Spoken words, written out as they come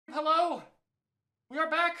We are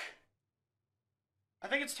back. I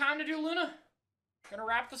think it's time to do Luna. Gonna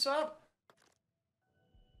wrap this up.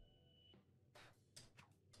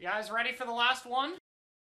 You guys ready for the last one?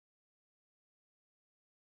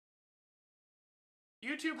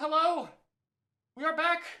 YouTube, hello. We are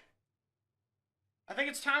back. I think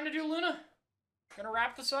it's time to do Luna. Gonna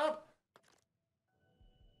wrap this up.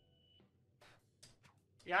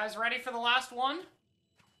 You guys ready for the last one?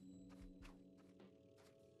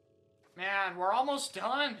 Man, we're almost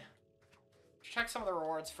done. Check some of the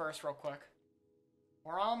rewards first real quick.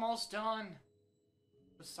 We're almost done.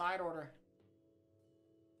 The side order.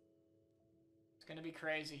 It's gonna be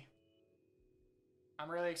crazy.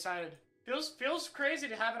 I'm really excited. Feels crazy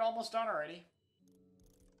to have it almost done already.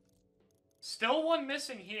 Still one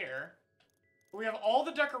missing here. We have all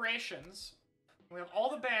the decorations. We have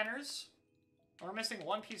all the banners. We're missing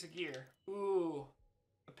one piece of gear. Ooh.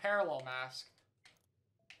 The parallel mask.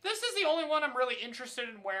 This is the only one I'm really interested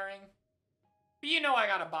in wearing. But you know I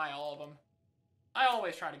gotta buy all of them. I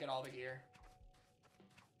always try to get all the gear.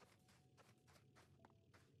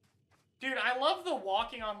 Dude, I love the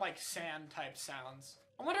walking on, like, sand type sounds.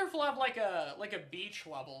 I wonder if we'll have, like a beach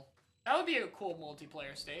level. That would be a cool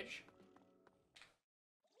multiplayer stage.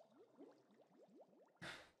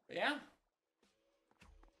 But yeah.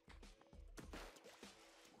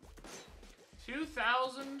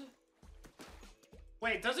 2,000...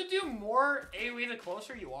 Wait, does it do more AoE the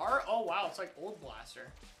closer you are? Oh wow, it's like Old Blaster.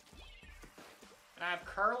 And I have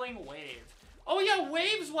Curling Wave. Oh yeah,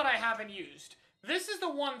 Wave's what I haven't used. This is the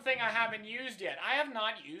one thing I haven't used yet. I have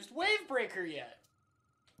not used Wave Breaker yet.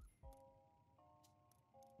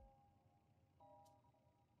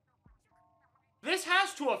 This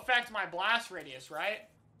has to affect my blast radius, right?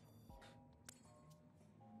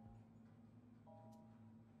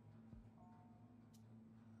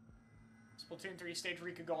 Splatoon 3 stage where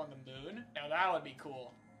you could go on the moon. Now that would be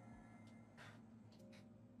cool.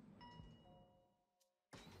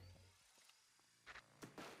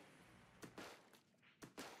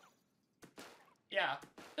 Yeah,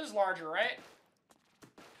 this is larger, right?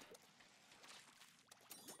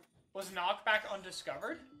 Was knockback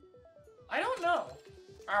undiscovered? I don't know.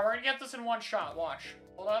 Alright, we're gonna get this in one shot. Watch.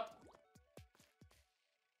 Hold up.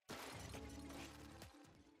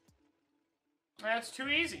 That's too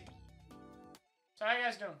easy. So how you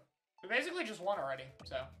guys doing? We basically just won already,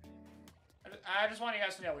 so. I just want you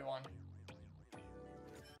guys to know we won.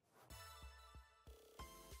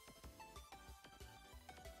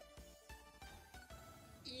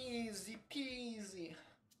 Easy peasy.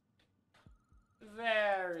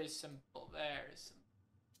 Very simple, very simple.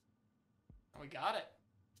 We got it.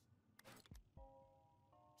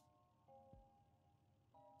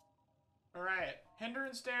 Alright,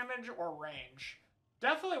 hindrance damage or range?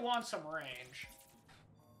 Definitely want some range.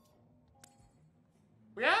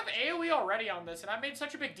 We have AoE already on this, and I made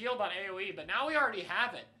such a big deal about AoE, but now we already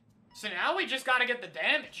have it. So now we just gotta get the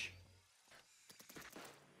damage.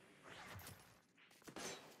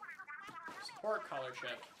 Support color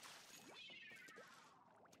chip.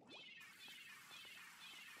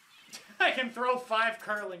 I can throw 5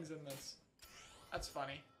 curlings in this. That's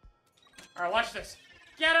funny. Alright, watch this.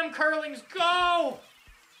 Get him, curlings, go!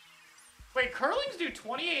 Wait, curlings do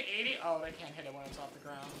 2880? Oh, they can't hit it when it's off the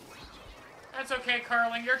ground. That's okay,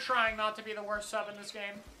 curling. You're trying not to be the worst sub in this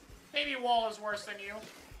game. Maybe Wall is worse than you.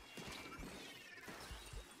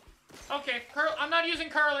 Okay, I'm not using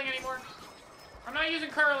curling anymore. I'm not using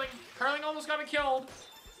curling. Curling almost got me killed.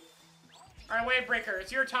 Alright, Wave Breaker,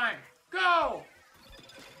 it's your time. Go!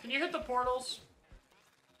 Can you hit the portals?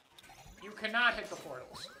 You cannot hit the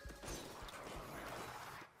portals.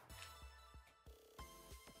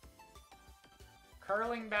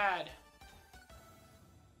 Curling bad.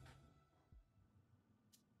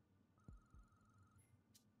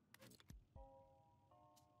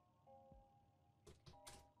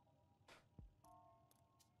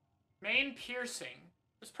 Main piercing.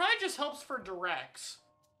 This probably just helps for directs.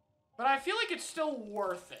 But I feel like it's still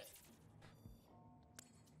worth it.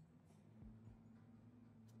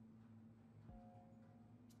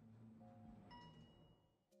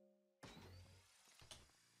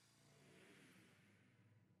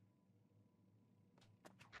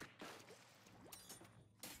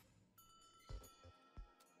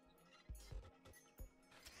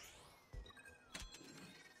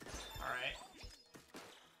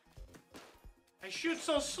 I shoot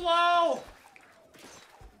so slow!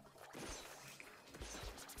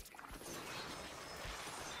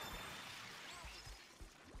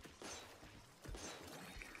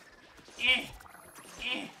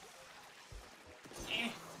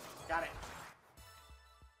 Got it.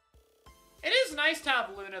 It is nice to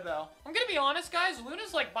have Luna, good, though. I'm gonna be honest, guys.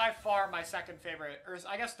 Luna's, like, by far my second favorite, or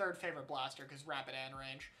I guess third favorite blaster, because rapid and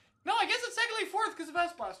range. No, I guess it's technically fourth because of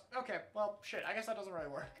S-Blast. Okay, well, shit. I guess that doesn't really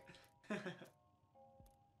work.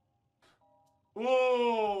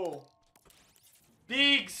 Ooh.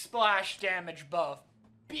 Big splash damage buff.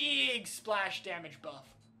 Big splash damage buff.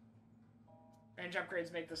 Range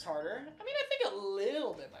upgrades make this harder. I mean, I think a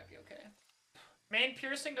little bit might be okay. Main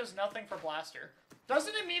piercing does nothing for blaster.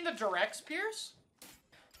 Doesn't it mean the directs pierce?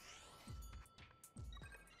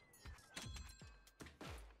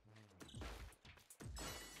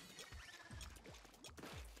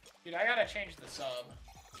 Dude, I gotta change the sub.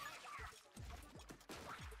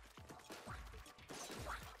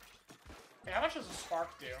 Hey, how much does a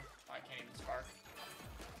spark do? Oh, I can't even spark.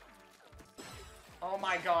 Oh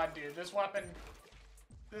my god, dude. This weapon...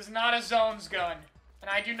 This is not a zones gun.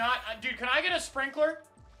 And I do not... dude, can I get a sprinkler?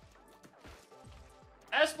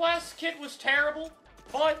 S-Blast kit was terrible,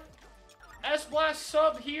 but S-Blast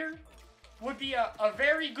sub here would be a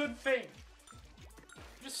very good thing.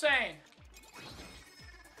 Just saying.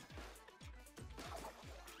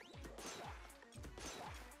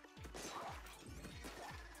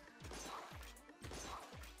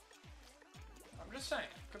 I'm just saying.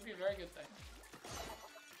 Could be a very good thing.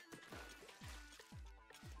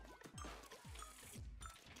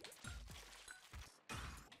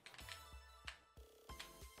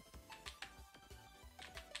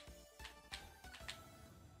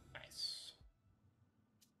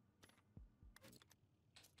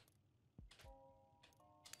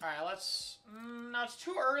 Alright, let's... no, it's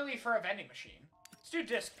too early for a vending machine. Let's do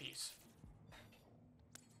disc piece.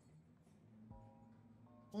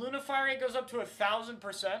 Luna fire rate goes up to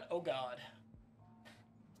 1,000%. Oh god.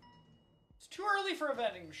 It's too early for a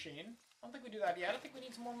vending machine. I don't think we do that yet. I think we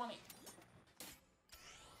need some more money.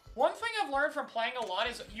 One thing I've learned from playing a lot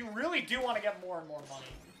is you really do want to get more and more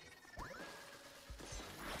money.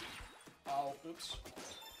 Oh, oops.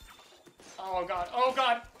 Oh god. Oh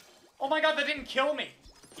god. Oh my god, that didn't kill me.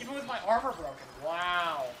 Even with my armor broken.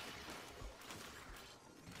 Wow.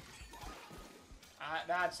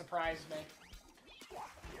 That surprised me.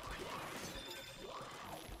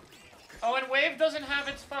 Oh, and Wave doesn't have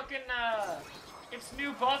its fucking, its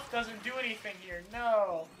new buff doesn't do anything here.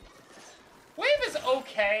 No. Wave is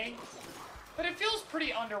okay, but it feels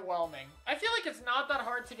pretty underwhelming. I feel like it's not that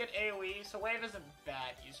hard to get AoE, so Wave isn't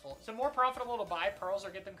that useful. Is it more profitable to buy pearls or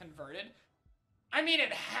get them converted? I mean,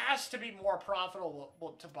 it has to be more profitable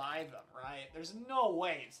to buy them, right? There's no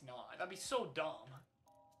way it's not. That'd be so dumb.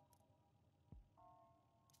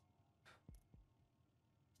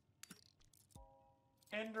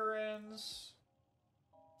 Hindrance.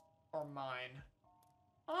 Or mine.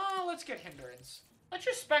 Oh, let's get Hindrance. Let's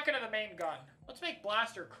just spec into the main gun. Let's make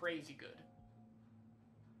Blaster crazy good.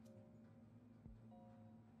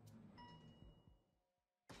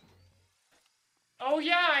 Oh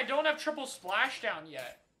yeah, I don't have triple splashdown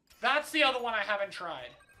yet. That's the other one I haven't tried.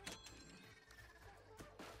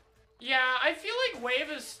 Yeah, I feel like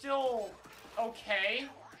Wave is still okay.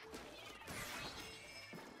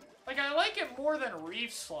 Like, I like it more than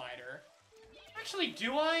Reef Slider. Actually,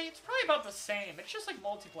 do I? It's probably about the same. It's just like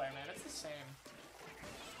multiplayer, man. It's the same.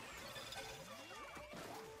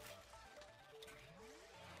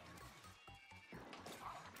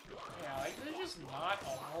 Yeah, like, there's just not a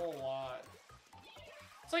whole lot.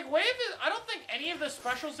 It's like, Wave is... I don't think any of the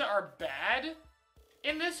specials that are bad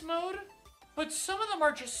in this mode, but some of them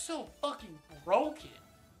are just so fucking broken.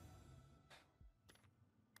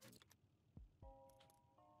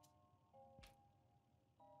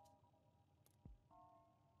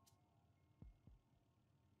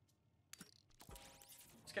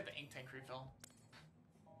 Let's get the ink tank refill.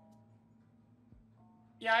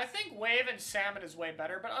 Yeah, I think Wave and Salmon is way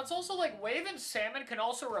better, but it's also like Wave and Salmon can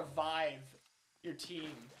also revive your team.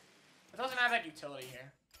 It doesn't have that utility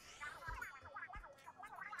here.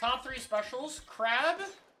 Top 3 specials: Crab,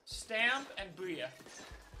 Stamp, and Booyah.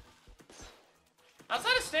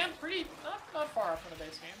 Outside of Stamp, pretty not far off from the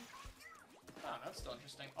base game. Oh, that's still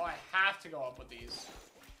interesting. Oh, I have to go up with these.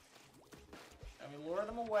 And we lure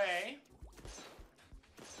them away.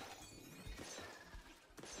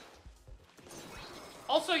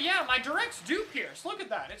 Also, yeah, my directs do pierce. Look at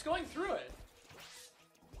that. It's going through it.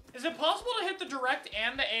 Is it possible to hit the direct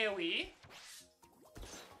and the AoE?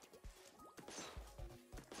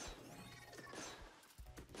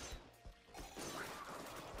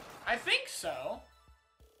 I think so.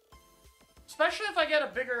 Especially if I get a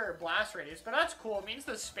bigger blast radius, but that's cool. It means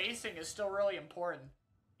the spacing is still really important.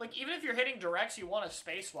 Like, even if you're hitting directs, you want to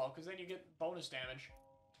space well, because then you get bonus damage.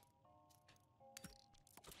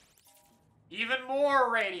 Even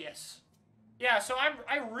more radius. Yeah, so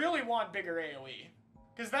I really want bigger AoE.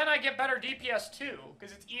 Because then I get better DPS too.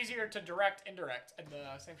 Because it's easier to direct, indirect in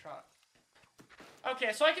the same shot.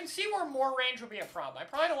 Okay, so I can see where more range would be a problem. I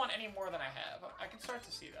probably don't want any more than I have. I can start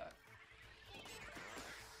to see that.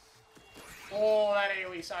 Oh, that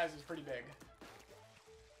AoE size is pretty big.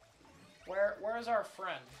 Where's our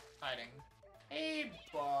friend hiding? Hey,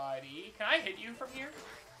 buddy. Can I hit you from here?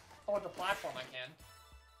 Oh, with the platform I can.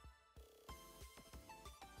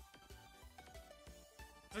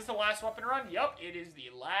 Is this the last weapon run? Yup, it is the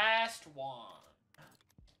last one.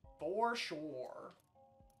 For sure.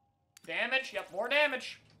 Damage? Yep, more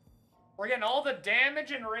damage. We're getting all the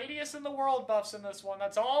damage and radius in the world buffs in this one.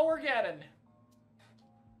 That's all we're getting.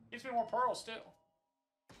 Gives me more pearls, too.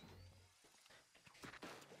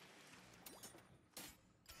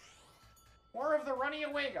 More of the running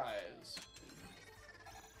away guys.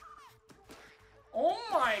 Oh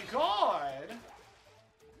my god!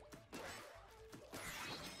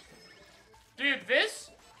 Dude,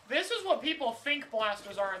 this is what people think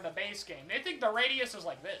blasters are in the base game. They think the radius is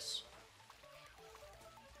like this.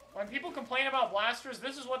 When people complain about blasters,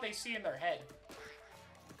 this is what they see in their head.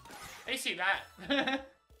 They see that.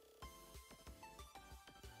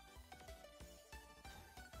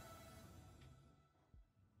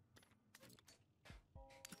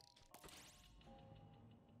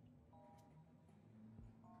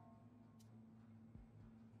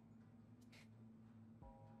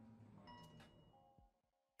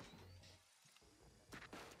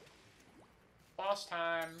 Boss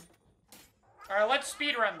time. Alright, let's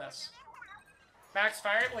speedrun this. Max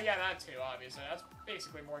fire? Well, yeah, that too, obviously. That's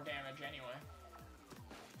basically more damage anyway.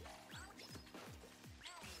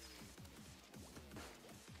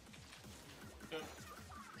 Good.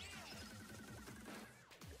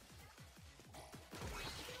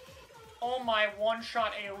 Oh my,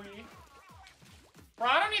 one-shot AoE. Bro,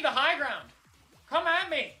 I don't need the high ground. Come at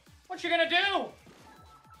me. What you gonna do?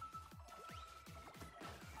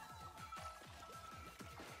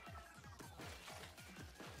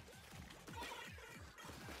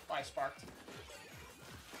 I sparked.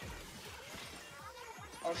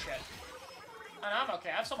 Oh shit. And I'm okay,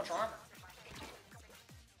 I have so much armor.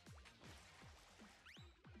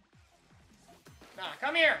 Nah,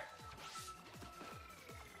 come here!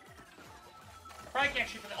 I probably can't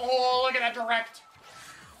shoot from the— oh, look at that direct!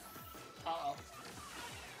 Uh-oh.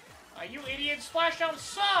 You idiot, Splashdown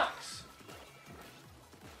sucks!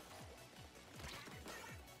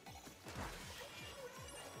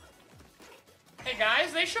 Hey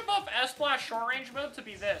guys, they should buff S-Blast short range mode to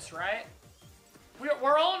be this, right?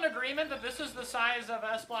 We're all in agreement that this is the size of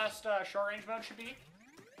S-Blast short range mode should be,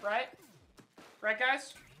 right? Right,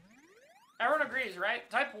 guys? Everyone agrees, right?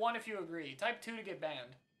 Type 1 if you agree. Type 2 to get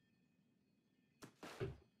banned.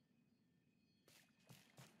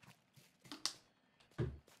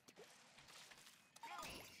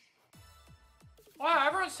 Wow,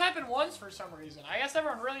 everyone's typing 1s for some reason. I guess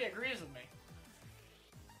everyone really agrees with me.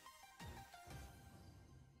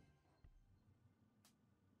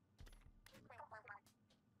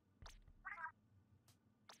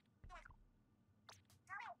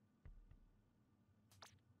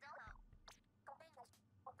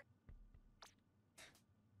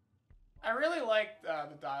 I really like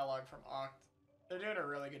the dialogue from Oct. They're doing a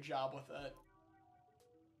really good job with it.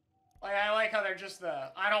 Like, I like how they're just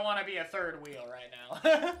I don't want to be a third wheel right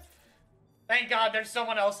now. Thank God there's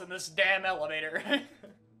someone else in this damn elevator.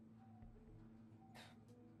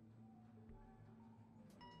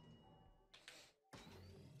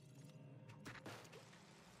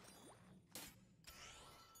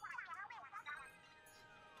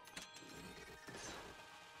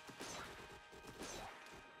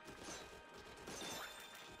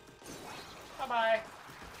 Bye-bye.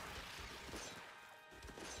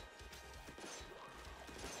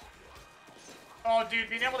 Oh, dude,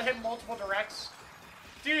 being able to hit multiple directs.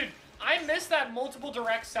 Dude, I miss that multiple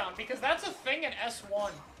direct sound because that's a thing in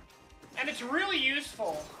S1. And it's really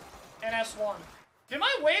useful in S1. Did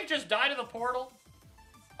my wave just die to the portal?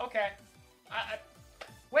 Okay.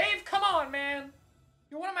 Wave, come on, man.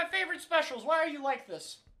 You're one of my favorite specials. Why are you like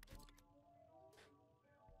this?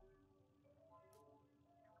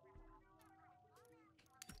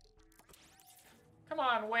 Come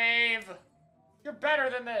on, Wave. You're better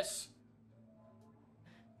than this.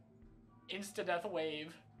 Insta-death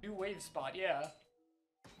Wave. New wave spot, yeah.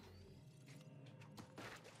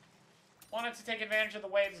 Wanted to take advantage of the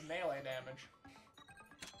wave's melee damage.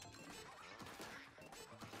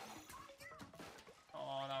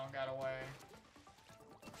 Oh, that one got away.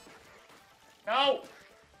 No!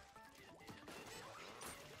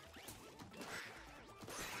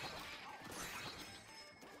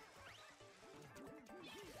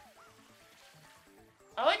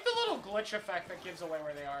 glitch effect that gives away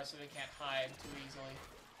where they are so they can't hide too easily.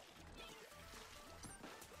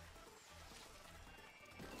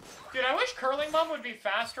 Dude, I wish Curling Mom would be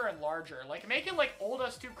faster and larger. Like, make it like old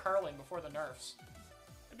S2 curling before the nerfs.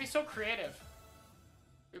 It'd be so creative.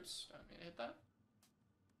 Oops, I didn't hit that.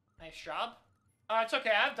 Nice job. It's okay,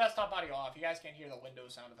 I have desktop audio off. You guys can't hear the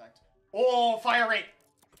Windows sound effect. Oh, fire rate!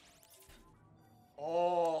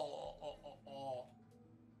 Oh, oh, oh, oh.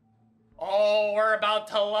 Oh, we're about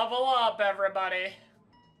to level up, everybody.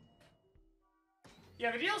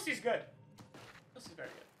 Yeah, the DLC's good. This is very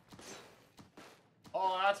good.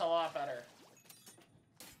 Oh, that's a lot better.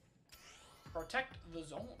 Protect the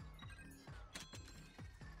zone.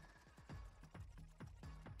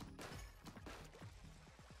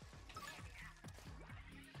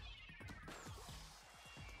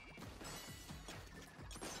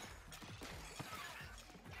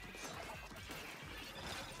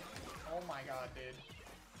 Oh my god, dude.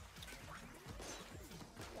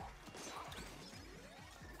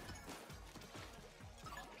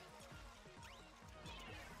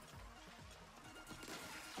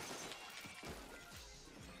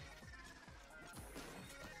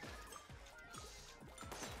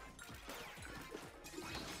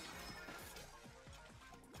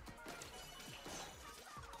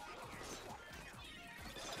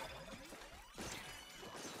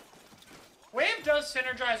 Wave does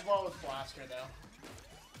synergize well with Blaster, though.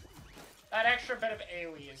 That extra bit of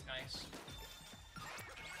AoE is nice.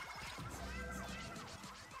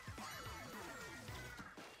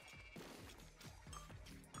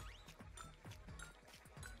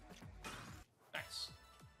 Nice.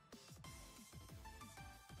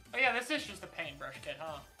 Oh yeah, this is just a paintbrush kit,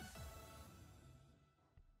 huh?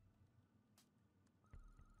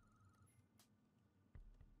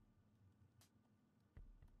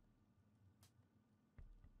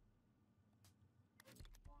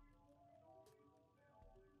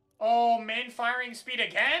 Oh, main firing speed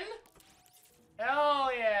again?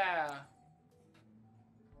 Hell yeah!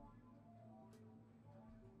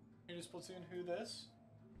 New to Splatoon, who this?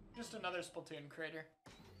 Just another Splatoon creator.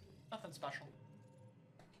 Nothing special.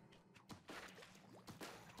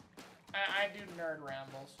 I do nerd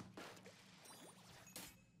rambles.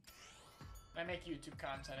 I make YouTube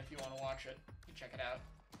content if you want to watch it. You check it out.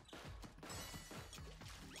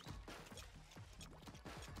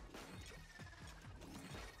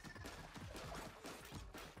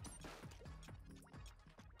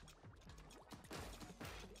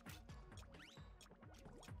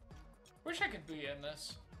 Wish I could be in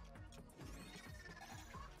this.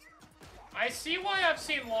 I see why I've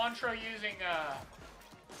seen Lantro using,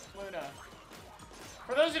 Luna.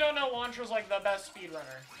 For those who don't know, Lantro's like the best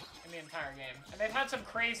speedrunner in the entire game. And they've had some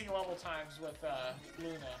crazy level times with,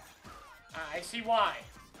 Luna. I see why.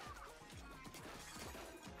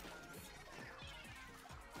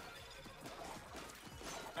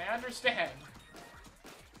 I understand.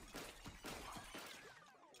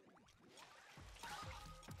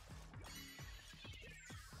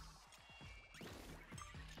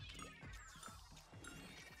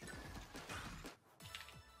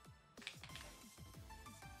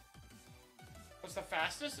 What's the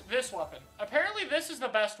fastest? This weapon. Apparently this is the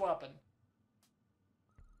best weapon.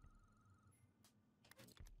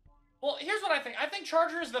 Well, here's what I think. I think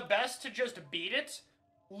Charger is the best to just beat it.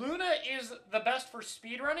 Luna is the best for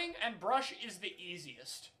speedrunning, and Brush is the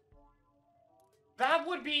easiest. That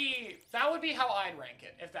would be how I'd rank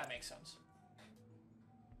it, if that makes sense.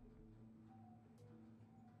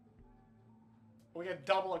 We get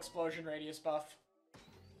double explosion radius buff.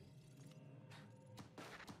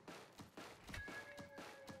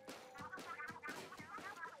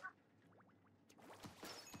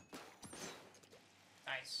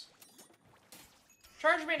 Nice.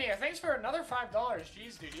 Charge Mania, thanks for another $5.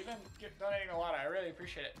 Jeez, dude, you've been donating a lot. I really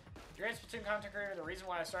appreciate it. You're a Splatoon content creator, the reason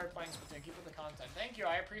why I started playing Splatoon. Keep with the content. Thank you,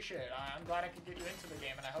 I appreciate it. I'm glad I could get you into the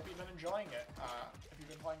game, and I hope you've been enjoying it. If you've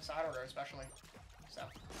been playing side order, especially. So.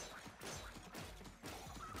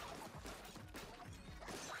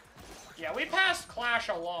 Yeah, we passed Clash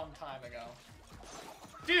a long time ago.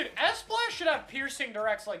 Dude, S-Splash should have piercing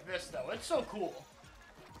directs like this, though. It's so cool.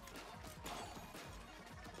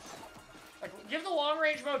 Like, give the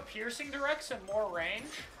long-range mode piercing directs and more range.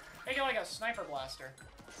 Make it like a sniper blaster.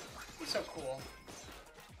 He's so cool.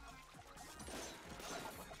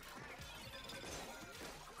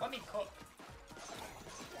 Let me cook.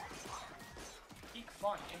 Peak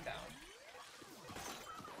fun inbound.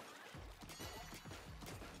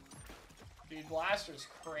 Dude, blaster's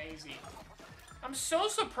crazy. I'm so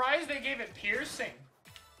surprised they gave it piercing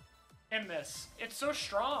in this. It's so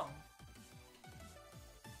strong.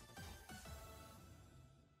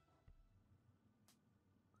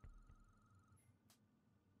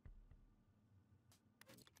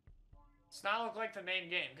 Does not look like the main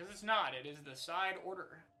game, because it's not. It is the side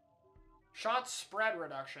order. Shot spread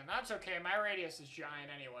reduction. That's okay. My radius is giant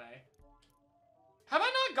anyway. Have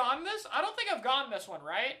I not gone this? I don't think I've gone this one,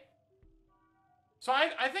 right? So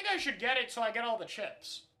I think I should get it so I get all the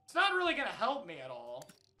chips. It's not really going to help me at all.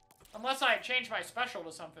 Unless I change my special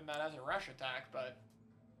to something that has a rush attack, but...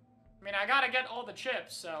 I mean, I gotta get all the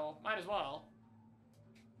chips, so might as well.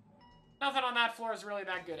 Nothing on that floor is really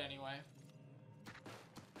that good anyway.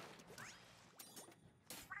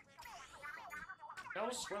 No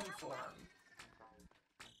swim form.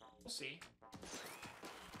 We'll see.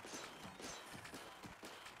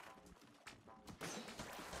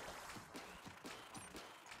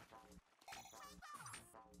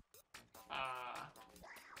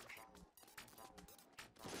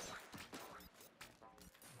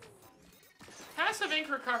 Passive ink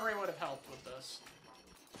recovery would have helped with this.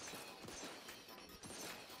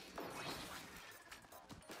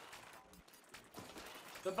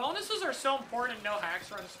 The bonuses are so important in no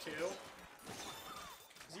hacks runs too.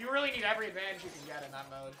 Because you really need every advantage you can get in that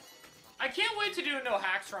mode. I can't wait to do a no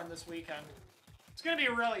hacks run this weekend. It's gonna be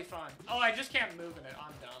really fun. Oh, I just can't move in it.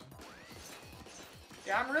 I'm dumb.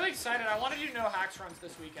 Yeah, I'm really excited. I want to do no hacks runs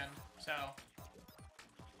this weekend. So,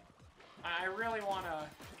 I really want to...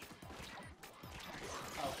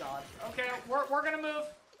 Oh god. Okay, we're gonna move.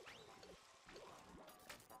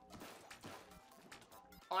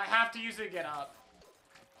 Oh, I have to use it to get up.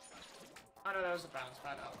 Oh no, that was a bounce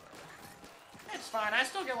pad. Oh, it's fine. I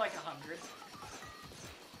still get like 100.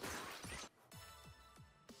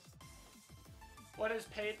 What is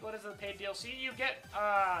paid? What is the paid DLC? You get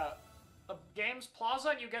the Games Plaza,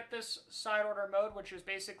 and you get this side order mode, which is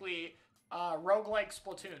basically roguelike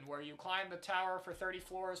Splatoon, where you climb the tower for 30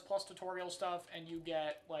 floors plus tutorial stuff, and you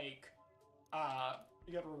get like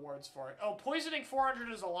you get rewards for it. Oh, poisoning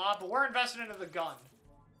 400 is a lot, but we're invested into the gun.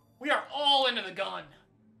 We are all into the gun.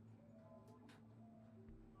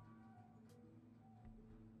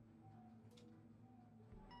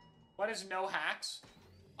 What is no hacks?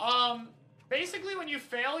 Basically when you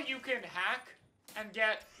fail, you can hack and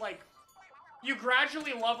get, like, you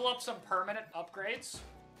gradually level up some permanent upgrades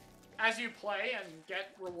as you play and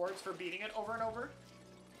get rewards for beating it over and over.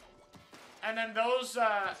 And then those,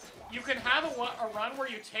 you can have a run where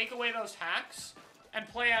you take away those hacks and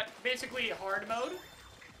play at basically hard mode,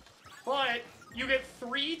 but you get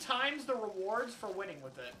 3 times the rewards for winning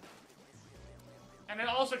with it. And it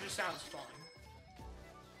also just sounds fun.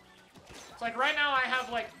 It's like right now I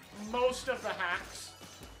have like most of the hacks,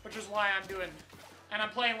 which is why I'm doing, and I'm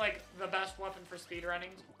playing like the best weapon for speedrunning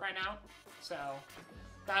right now, so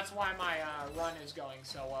that's why my run is going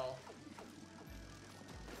so well.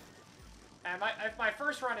 And my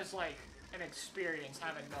first run is like an experience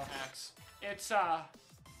having no hacks. It's yeah,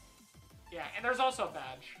 and there's also a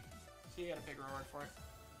badge, so you get a big reward for it.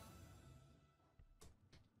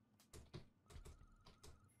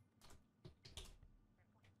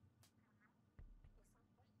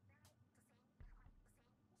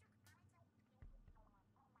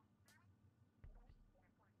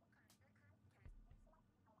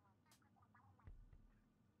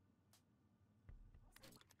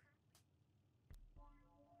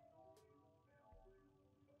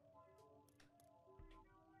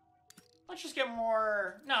 Let's just get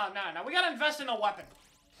more... No. We gotta invest in a weapon.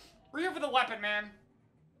 We're here for the weapon, man.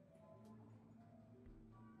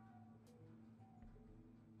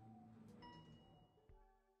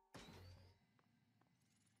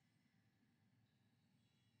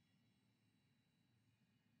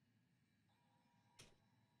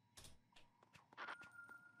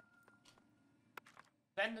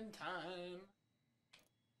 Spending time.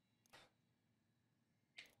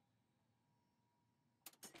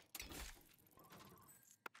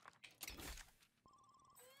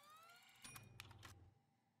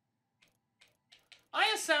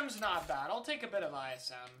 ISM's not bad. I'll take a bit of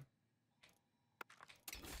ISM.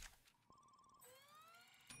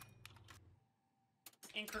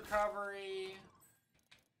 Ink recovery.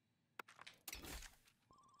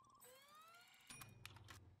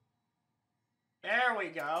 There we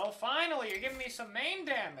go. Finally, you're giving me some main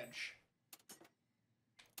damage.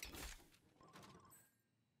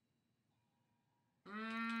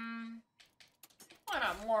 Why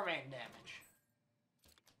not more main damage?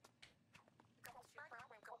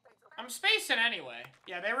 I'm spacing anyway.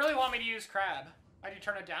 Yeah, they really want me to use crab. Why'd you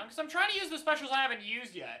turn it down? Because I'm trying to use the specials I haven't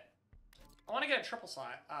used yet. I want to get a triple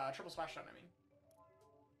splash shot, I mean.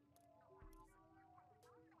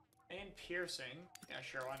 Main piercing. Yeah,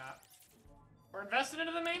 sure, why not? We're invested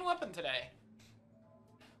into the main weapon today.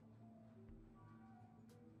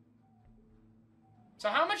 So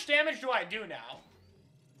how much damage do I do now?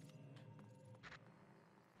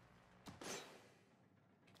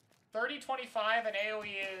 3025 and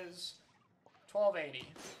AoE is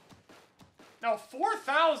 1280. No,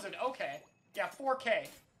 4,000. Okay. Yeah, 4K.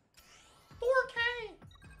 4K!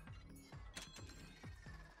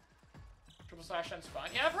 Triple slash end's fun.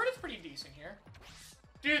 Yeah, I've heard it's pretty decent here.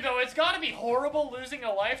 Dude, though, it's gotta be horrible losing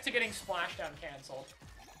a life to getting splashdown canceled.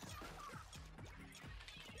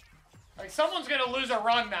 Like, someone's gonna lose a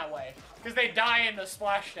run that way, because they die in the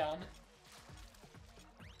splashdown.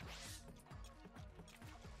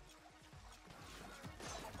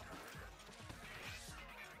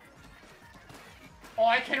 Oh,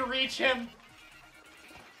 I can reach him!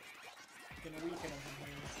 I can weaken him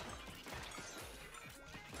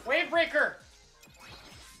from here. Wavebreaker!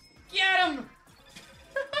 Get him!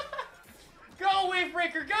 Go,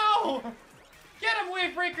 Wavebreaker, go! Get him,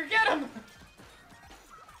 Wavebreaker, get him!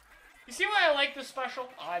 You see why I like this special?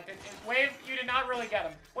 Wave, you did not really get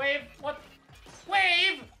him. Wave, what?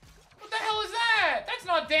 Wave! What the hell is that? That's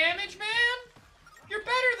not damage, man! You're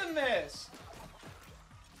better than this!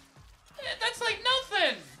 That's like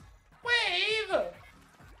nothing! Wave!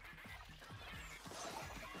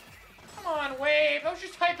 Come on, Wave! I was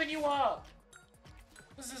just hyping you up!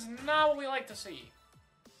 This is not what we like to see.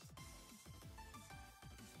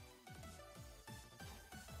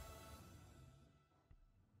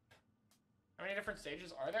 How many different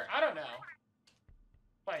stages are there? I don't know.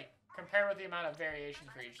 Like, compare with the amount of variation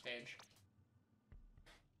for each stage.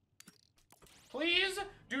 Please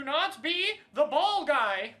do not be the ball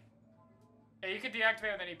guy! Yeah, you can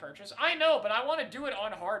deactivate with any purchase. I know, but I want to do it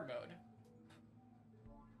on hard mode.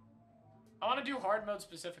 I want to do hard mode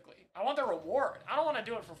specifically. I want the reward. I don't want to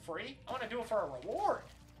do it for free. I want to do it for a reward.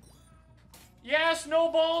 Yes,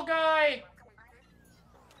 no ball guy!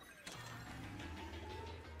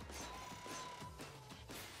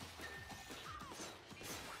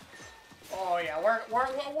 Oh yeah,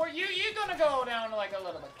 you're gonna go down like a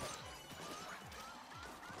little bit.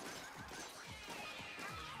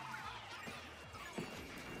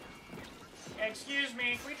 Excuse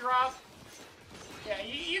me, can we drop? Yeah,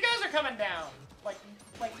 you guys are coming down.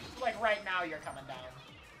 Like right now you're coming down.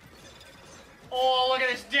 Oh, look at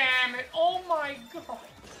this, damn it. Oh my god.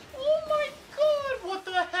 Oh my god, what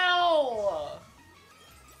the hell?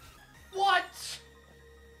 What?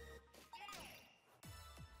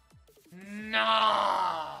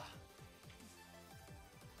 Nah.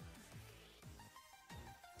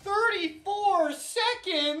 34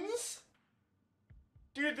 seconds?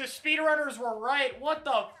 Dude, the speedrunners were right. What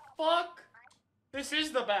the fuck? This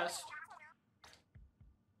is the best.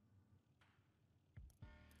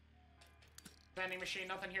 Vending machine,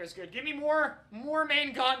 nothing here is good. Give me more! More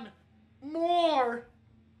main gun! More!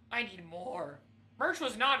 I need more. Merch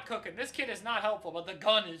was not cooking. This kid is not helpful, but the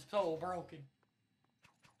gun is so broken.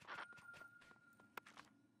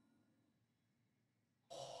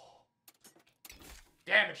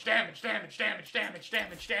 Damage, damage, damage, damage, damage,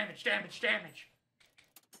 damage, damage, damage, damage.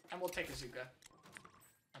 And we'll take a Zuka.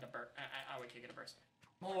 And a burst. I would kick it a burst.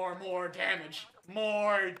 More damage.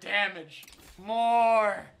 More damage.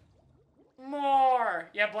 More. More.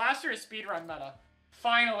 Yeah, Blaster is speedrun meta.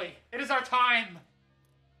 Finally. It is our time.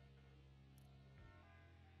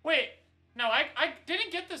 Wait. No, I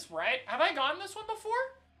didn't get this right. Have I gotten this one before?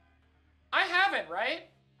 I haven't, right?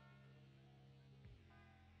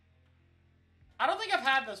 I don't think I've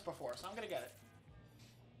had this before, so I'm gonna get it.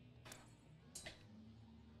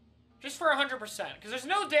 Just for 100%, because there's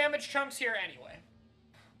no damage chunks here anyway.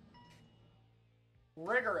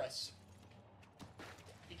 Rigorous.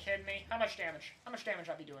 You kidding me? How much damage? How much damage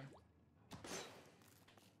I be doing?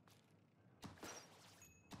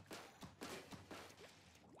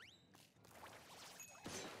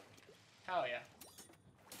 Hell yeah.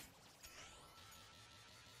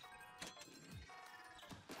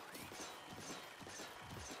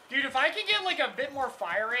 Dude, if I could get like a bit more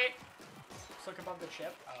fire rate, let's look above the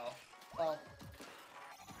chip. Oh, well,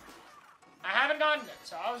 I haven't gotten it,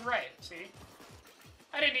 so I was right. See,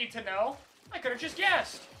 I didn't need to know. I could have just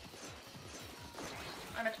guessed.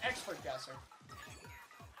 I'm an expert guesser.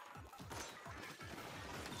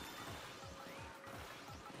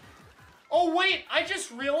 Oh wait, I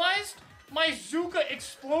just realized my Zuka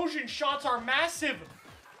explosion shots are massive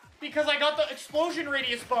because I got the explosion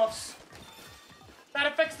radius buffs. That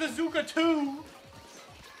affects the Zuka too.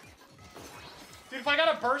 Dude, if I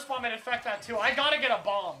got a burst bomb, it'd affect that too. I gotta get a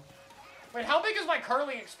bomb. Wait, how big is my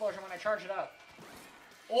curling explosion when I charge it up?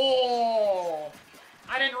 Oh,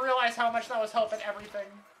 I didn't realize how much that was helping everything.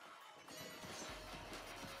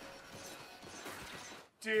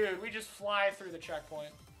 Dude, we just fly through the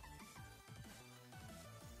checkpoint.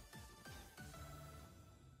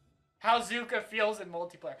 how Zuka feels in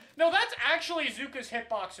multiplayer. No, that's actually Zuka's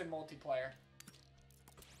hitbox in multiplayer.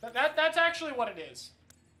 That's actually what it is.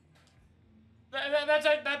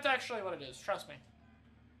 That's actually what it is. Trust me.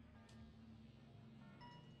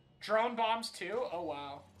 Drone bombs too? Oh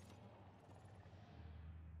wow.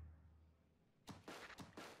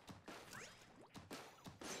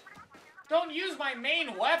 Don't use my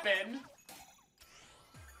main weapon!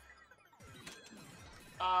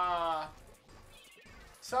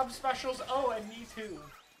 Sub-specials, oh, and me too.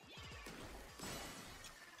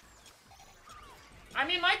 I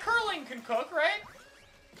mean, my curling can cook, right?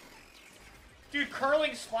 Dude,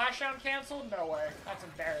 curling splashdown canceled? No way. That's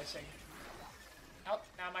embarrassing. Oh,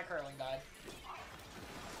 now my curling died.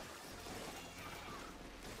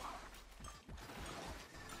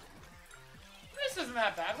 This isn't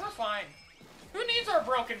that bad, we're fine. Who needs our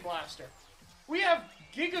broken blaster? We have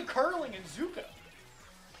Giga Curling and Zuka.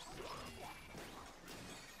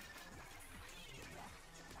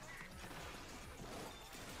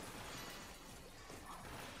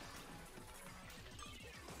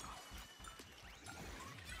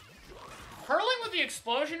 Curling with the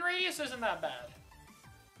explosion radius isn't that bad.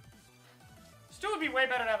 Still would be way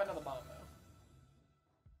better to have another bomb, though.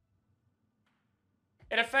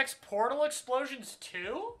 It affects portal explosions,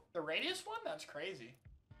 too? The radius one? That's crazy.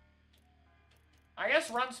 I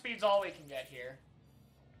guess run speed's all we can get here.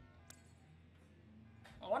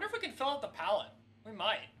 I wonder if we can fill out the pallet. We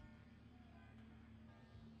might.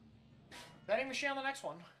 Vending machine on the next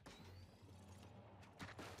one.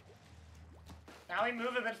 Now we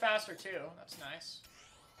move a bit faster too. That's nice.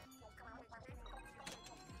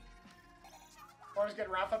 Floor's good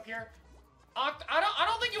rough up here. Oct, I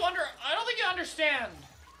don't think you understand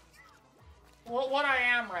what I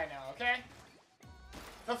am right now. Okay.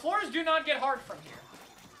 The floors do not get hard from here.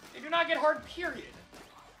 They do not get hard. Period.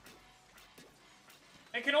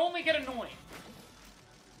 They can only get annoying.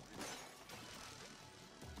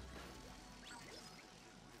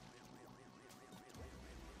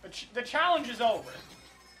 The challenge is over.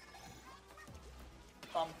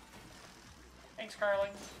 Thanks,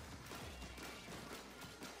 Carling.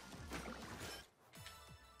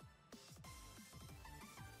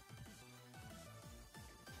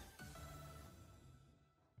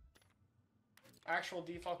 Actual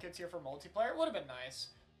default kits here for multiplayer would have been nice.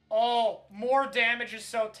 Oh, more damage is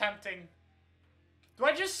so tempting. Do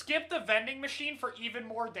I just skip the vending machine for even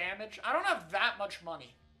more damage? I don't have that much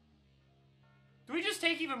money. Do we just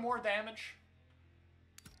take even more damage?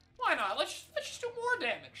 Why not? Let's just do more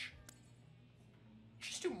damage. Let's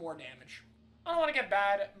just do more damage. I don't want to get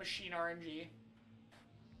bad machine RNG.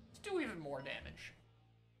 Let's do even more damage.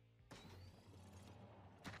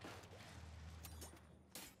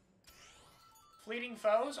 Fleeting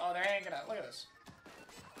foes? Oh, they ain't gonna... Look at this.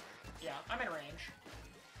 Yeah, I'm in range.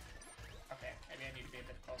 Okay, maybe I need to be a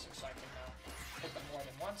bit closer so I can hit them more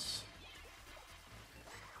than once.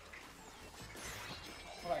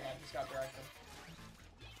 Oh my god, he's got directed.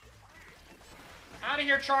 Out of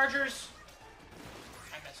here, Chargers!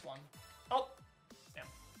 I missed one. Oh! Damn.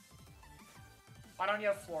 Why don't you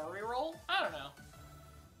have floor reroll? I don't know.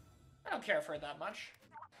 I don't care for it that much.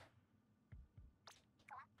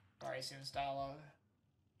 Already seen this dialogue.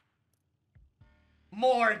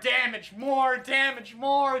 More damage! More damage!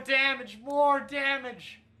 More damage! More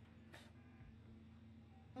damage!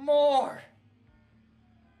 More!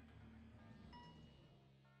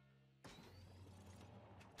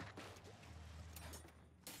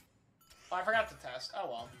 Oh, I forgot to test. Oh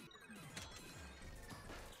well.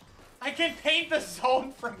 I can paint the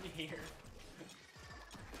zone from here.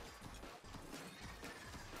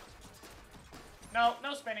 No,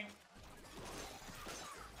 no spinning.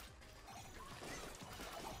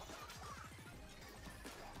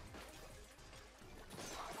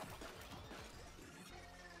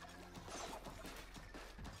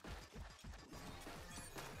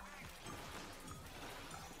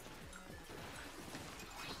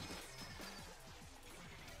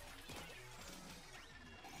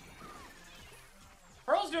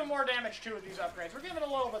 Pearl's doing more damage too with these upgrades. We're giving a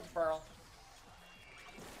little bit to Pearl.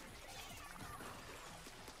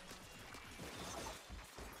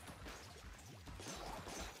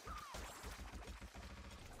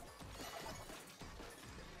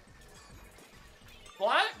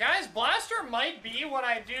 Guys, Blaster might be what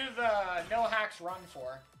I do the no hacks run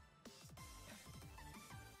for.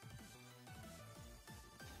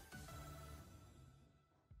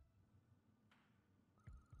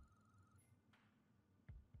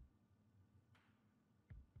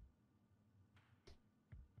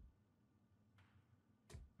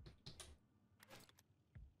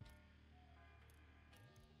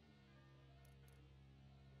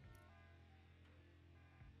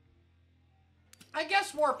 I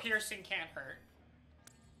guess more piercing can't hurt.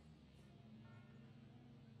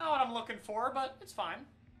 Not what I'm looking for, but it's fine.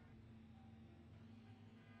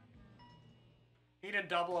 Need a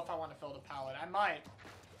double if I want to fill the pallet. I might.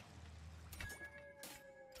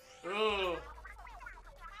 Ooh.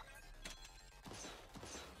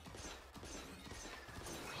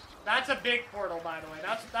 That's a big portal, by the way.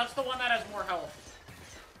 That's the one that has more health.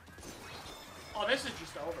 Oh, this is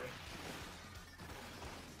just over.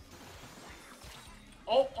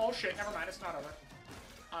 Oh shit, never mind, it's not over.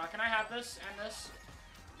 Can I have this and this?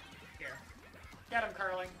 Here. Get him,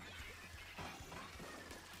 Curling.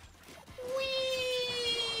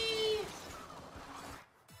 Whee!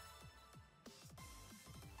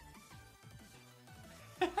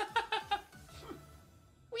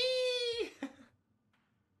 Whee!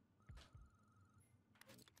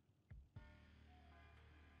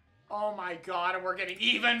 Oh my god, and we're getting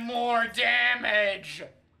even more damage!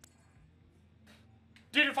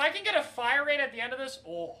 Dude, if I can get a fire rate at the end of this,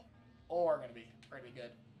 we're gonna be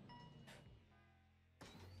good.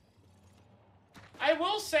 I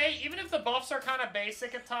will say, even if the buffs are kind of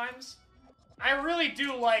basic at times, I really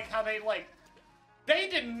do like how they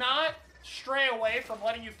did not stray away from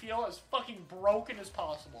letting you feel as fucking broken as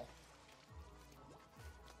possible.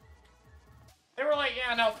 They were like,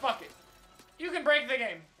 yeah, no, fuck it. You can break the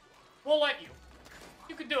game. We'll let you.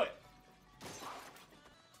 You can do it.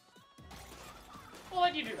 We'll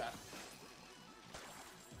let you do that.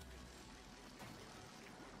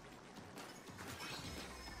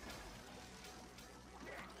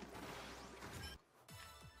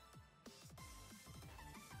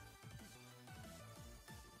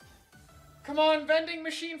 Come on, vending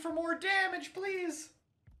machine for more damage, please!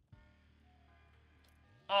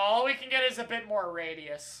 All we can get is a bit more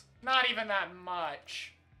radius. Not even that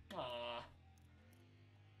much. Aww.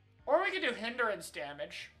 Or we could do hindrance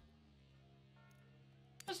damage.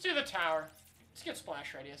 Let's do the tower. Let's get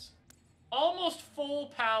splash radius. Almost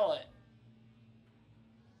full pallet.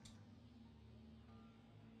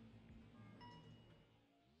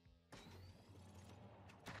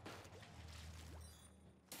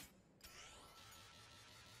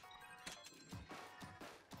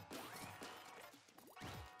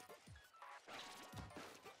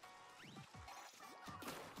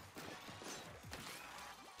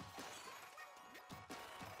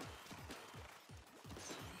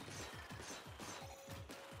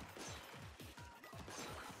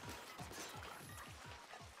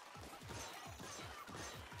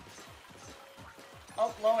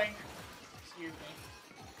 Oh, blowing. Excuse me.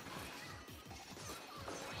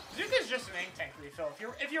 Zuka's just an ink tank refill.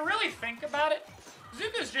 If you really think about it,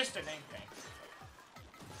 Zuka's just an ink tank.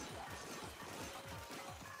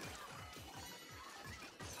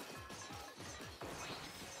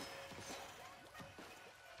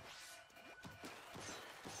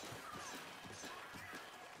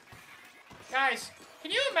 Guys, can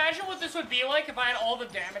you imagine what this would be like if I had all the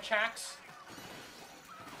damage hacks?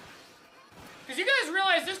 Because you guys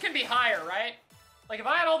realize this can be higher, right? Like, if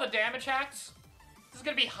I had all the damage hacks, this is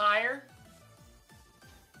going to be higher.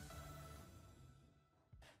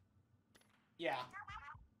 Yeah.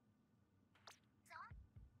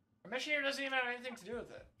 Our mission here doesn't even have anything to do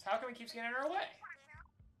with it. So how come he keeps getting in our way?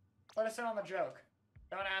 Let us in on the joke.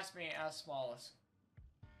 Don't ask me, ask Smallest.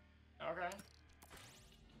 Okay.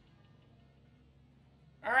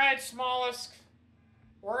 Alright, Smallest.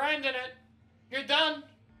 We're ending it. You're done.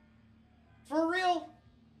 For real.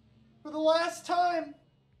 For the last time.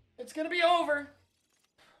 It's gonna be over.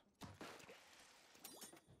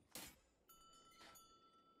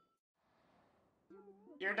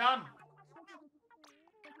 You're done.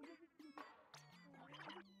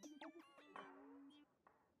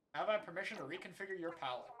 Have I permission to reconfigure your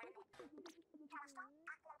palette?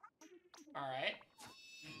 Alright.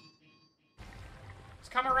 It's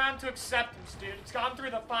come around to acceptance, dude. It's gone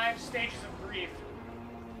through the 5 stages of grief.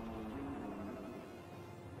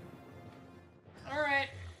 Alright.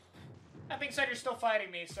 That being said, you're still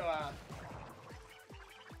fighting me, so,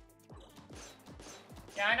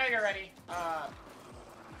 yeah, I know you're ready.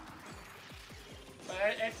 But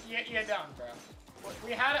you're done, bro.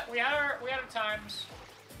 We had our times.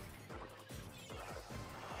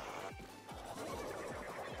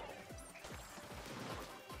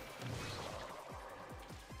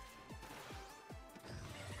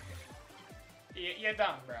 You're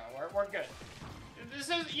done, bro. We're good.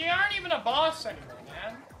 You aren't even a boss anymore,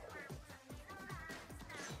 man.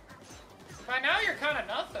 By now, you're kind of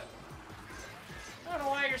nothing. I don't know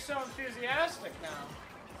why you're so enthusiastic now.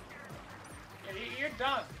 Yeah, you're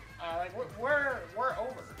done. Like we're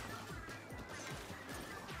over.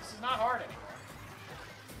 This is not hard anymore.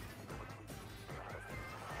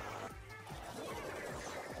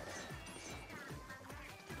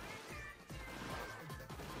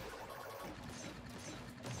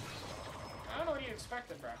 you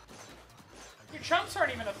expected, bro? Your chumps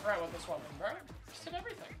aren't even a threat with this weapon, bro. Just hit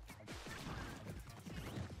everything.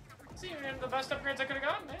 It's even the best upgrades I could have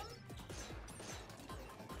gotten, man.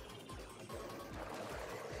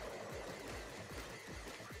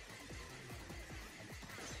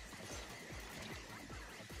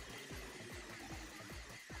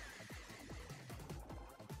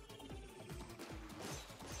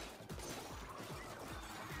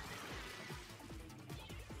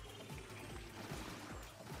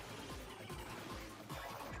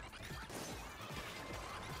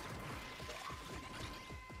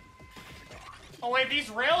 Oh wait, these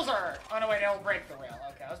rails are... Oh no, wait, they'll break the rail.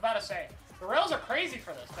 Okay, I was about to say. The rails are crazy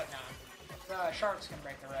for this, but nah. The sharks can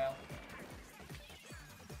break the rail.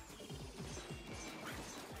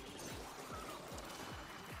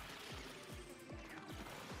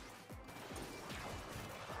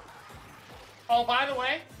 Oh, by the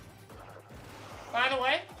way,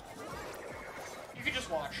 you can just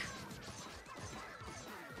watch.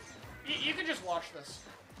 You can just watch this.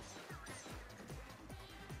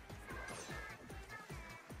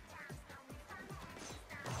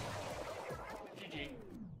 GG.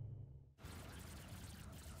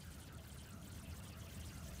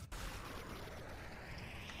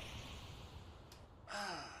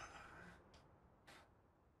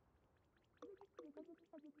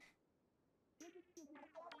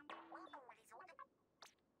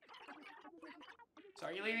 So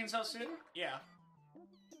are you leaving so soon? Yeah.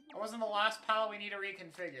 That wasn't the last pallet we need to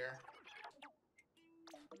reconfigure.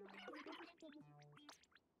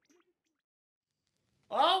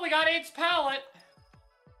 Well, we got 8's pallet.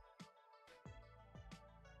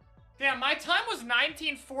 Damn, my time was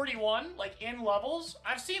 1941, like, in levels.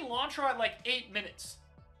 I've seen Launcher at, like, 8 minutes.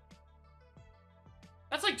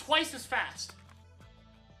 That's, like, twice as fast.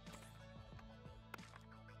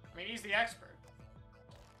 I mean, he's the expert.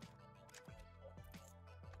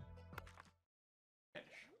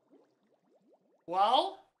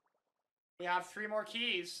 Well, we have 3 more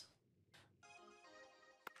keys.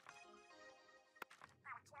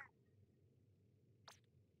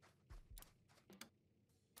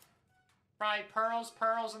 Probably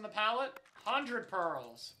pearls in the pallet. 100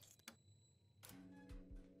 pearls.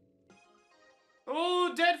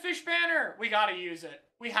 Ooh, dead fish banner. We gotta use it.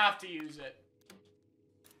 We have to use it.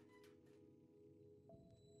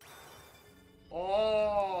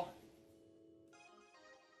 Oh.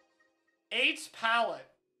 8's pallet.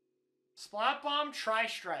 Splat bomb,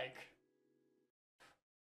 tri-strike.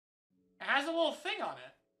 It has a little thing on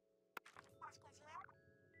it.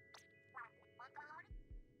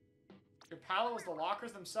 Your pallet was the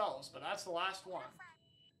lockers themselves, but that's the last one.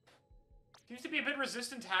 Seems to be a bit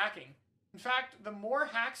resistant to hacking. In fact, the more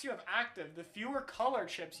hacks you have active, the fewer color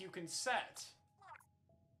chips you can set.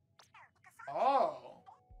 Oh.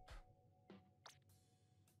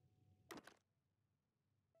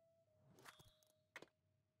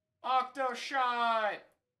 Octo shot!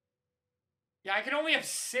 Yeah, I can only have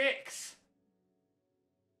 6.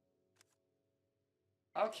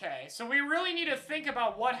 Okay, so we really need to think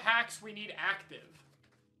about what hacks we need active.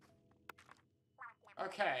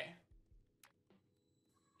 Okay.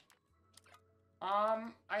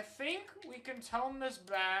 I think we can tone this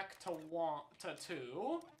back to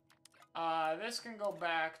 2. This can go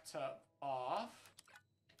back to off.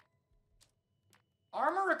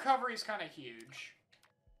 Armor recovery is kind of huge.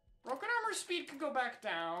 Broken armor speed can go back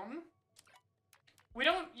down. We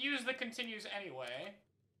don't use the continues anyway.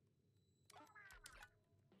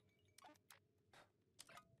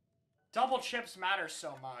 Double chips matter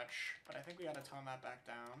so much, but I think we gotta tone that back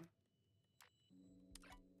down.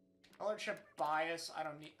 Color chip bias, I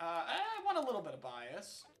don't need, I want a little bit of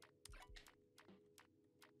bias.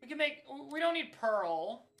 We don't need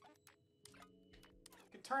pearl.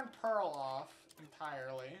 We can turn pearl off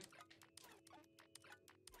entirely.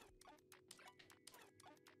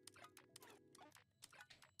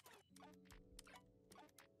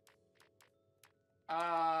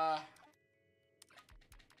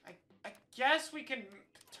 I guess we can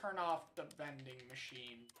turn off the vending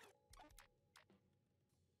machine.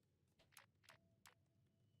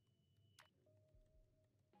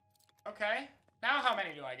 Okay. Now how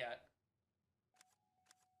many do I get?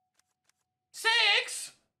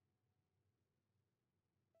 6?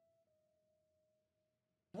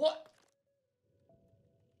 What?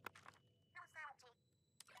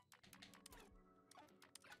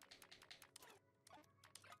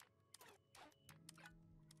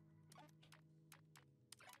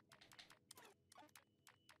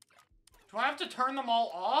 Do I have to turn them all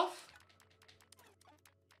off?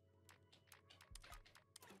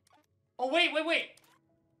 Oh, wait.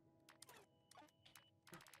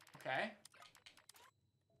 Okay.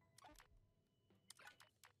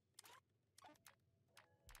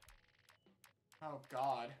 Oh,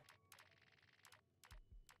 God.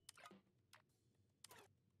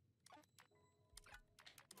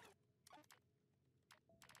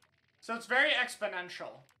 So it's very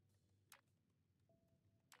exponential.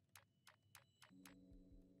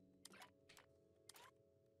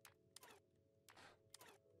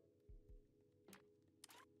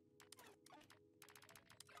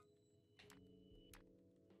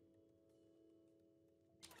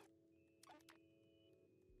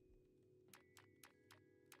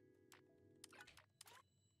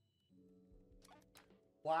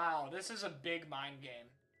 Wow, this is a big mind game.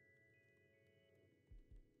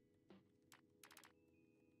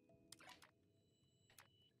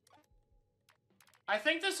 I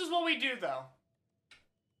think this is what we do, though.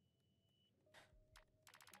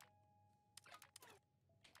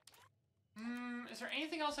 Is there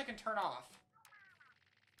anything else I can turn off?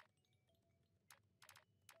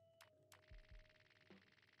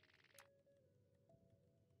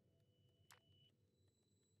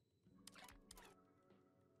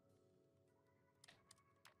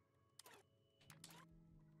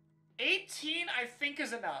 $18, I think,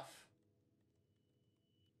 is enough.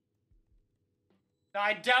 No,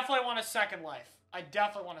 I definitely want a second life. I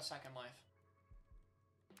definitely want a second life.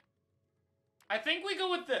 I think we go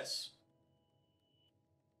with this.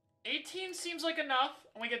 18 seems like enough,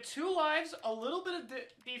 and we get 2 lives, a little bit of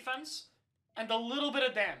defense, and a little bit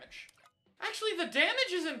of damage. Actually, the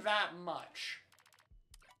damage isn't that much.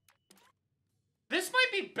 This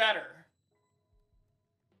might be better.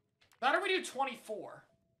 Better we do 24.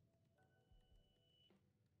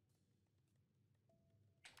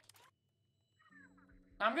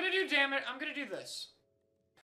 I'm gonna do damage. I'm gonna do this.